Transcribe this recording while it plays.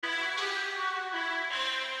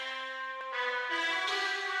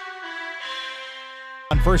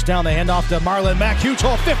On first down, the handoff to Marlon Mack. Huge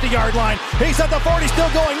hole, 50-yard line. He's at the 40,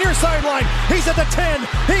 still going near sideline. He's at the 10.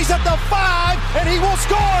 He's at the 5, and he will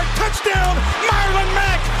score. Touchdown, Marlon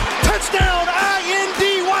Mack. Touchdown,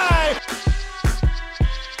 I-N-D-Y.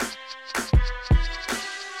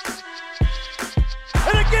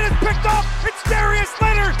 And again, it's picked off. It's Darius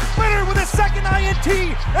Leonard. Leonard with a second INT,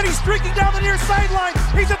 and he's streaking down the near sideline.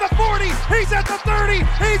 He's at the 40. He's at the 30.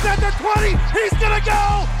 He's at the 20. He's going to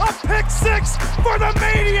go. A pick six for the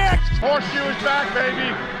Maniac. Horseshoe is back, baby.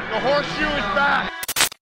 The horseshoe is back.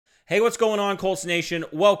 Hey, what's going on, Colts Nation?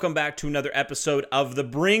 Welcome back to another episode of the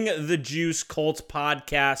Bring the Juice Colts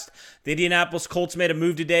podcast. The Indianapolis Colts made a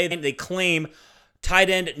move today. They claim tight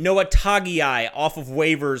end Noah Togiai off of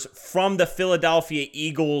waivers from the Philadelphia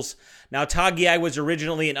Eagles. Now, Togiai was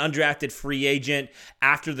originally an undrafted free agent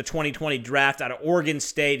after the 2020 draft out of Oregon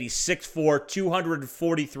State. He's 6'4",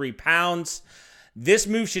 243 pounds. This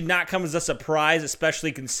move should not come as a surprise,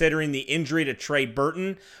 especially considering the injury to Trey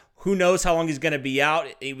Burton. Who knows how long he's going to be out?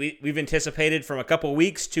 We've anticipated from a couple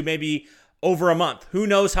weeks to maybe over a month. Who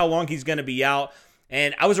knows how long he's going to be out?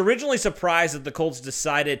 And I was originally surprised that the Colts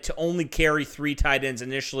decided to only carry 3 tight ends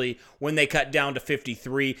initially when they cut down to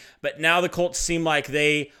 53. But now the Colts seem like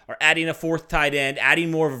they are adding a 4th tight end, adding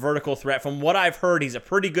more of a vertical threat. From what I've heard, he's a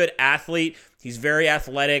pretty good athlete. He's very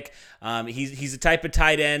athletic. He's the type of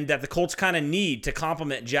tight end that the Colts kind of need to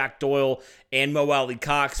complement Jack Doyle and Mo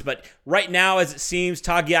Alley-Cox. But right now, as it seems,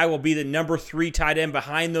 Togiai will be the number 3 tight end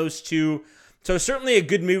behind those two. So certainly a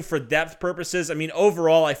good move for depth purposes. I mean,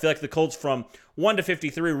 overall, I feel like the Colts from 1 to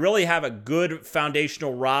 53 really have a good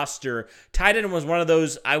foundational roster. Tight end was one of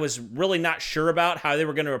those I was really not sure about how they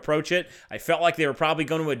were going to approach it. I felt like they were probably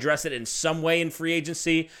going to address it in some way in free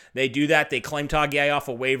agency. They do that. They claim Togiai off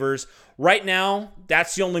of waivers. Right now,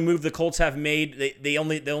 that's the only move the Colts have made. The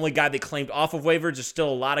only guy they claimed off of waivers. There's still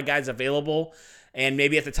a lot of guys available. And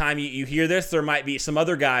maybe at the time you hear this, there might be some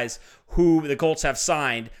other guys who the Colts have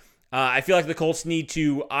signed. I feel like the Colts need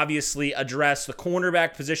to obviously address the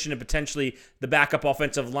cornerback position and potentially the backup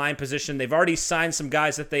offensive line position. They've already signed some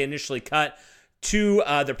guys that they initially cut to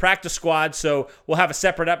the practice squad, so we'll have a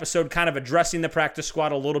separate episode kind of addressing the practice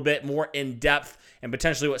squad a little bit more in depth and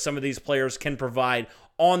potentially what some of these players can provide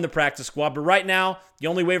on the practice squad. But right now, the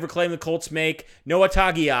only waiver claim the Colts make, Noah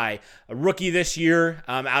Togiai, a rookie this year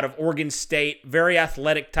out of Oregon State, very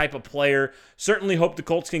athletic type of player. Certainly hope the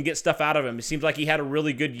Colts can get stuff out of him. It seems like he had a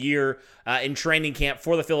really good year in training camp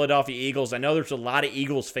for the Philadelphia Eagles. I know there's a lot of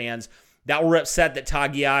Eagles fans that were upset that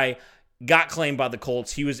Togiai got claimed by the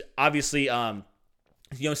Colts. He was obviously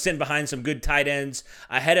sitting behind some good tight ends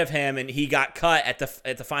ahead of him, and he got cut at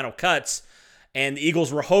the final cuts. And the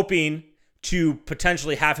Eagles were hoping to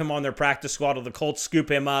potentially have him on their practice squad, or the Colts scoop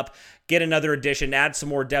him up, get another addition, add some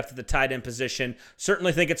more depth at the tight end position.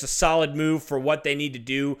 Certainly think it's a solid move for what they need to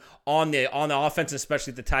do on the offense,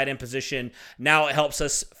 especially at the tight end position. Now it helps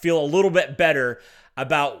us feel a little bit better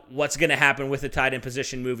about what's going to happen with the tight end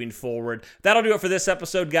position moving forward. That'll do it for this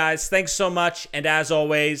episode, guys. Thanks so much, and as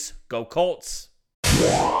always, go Colts.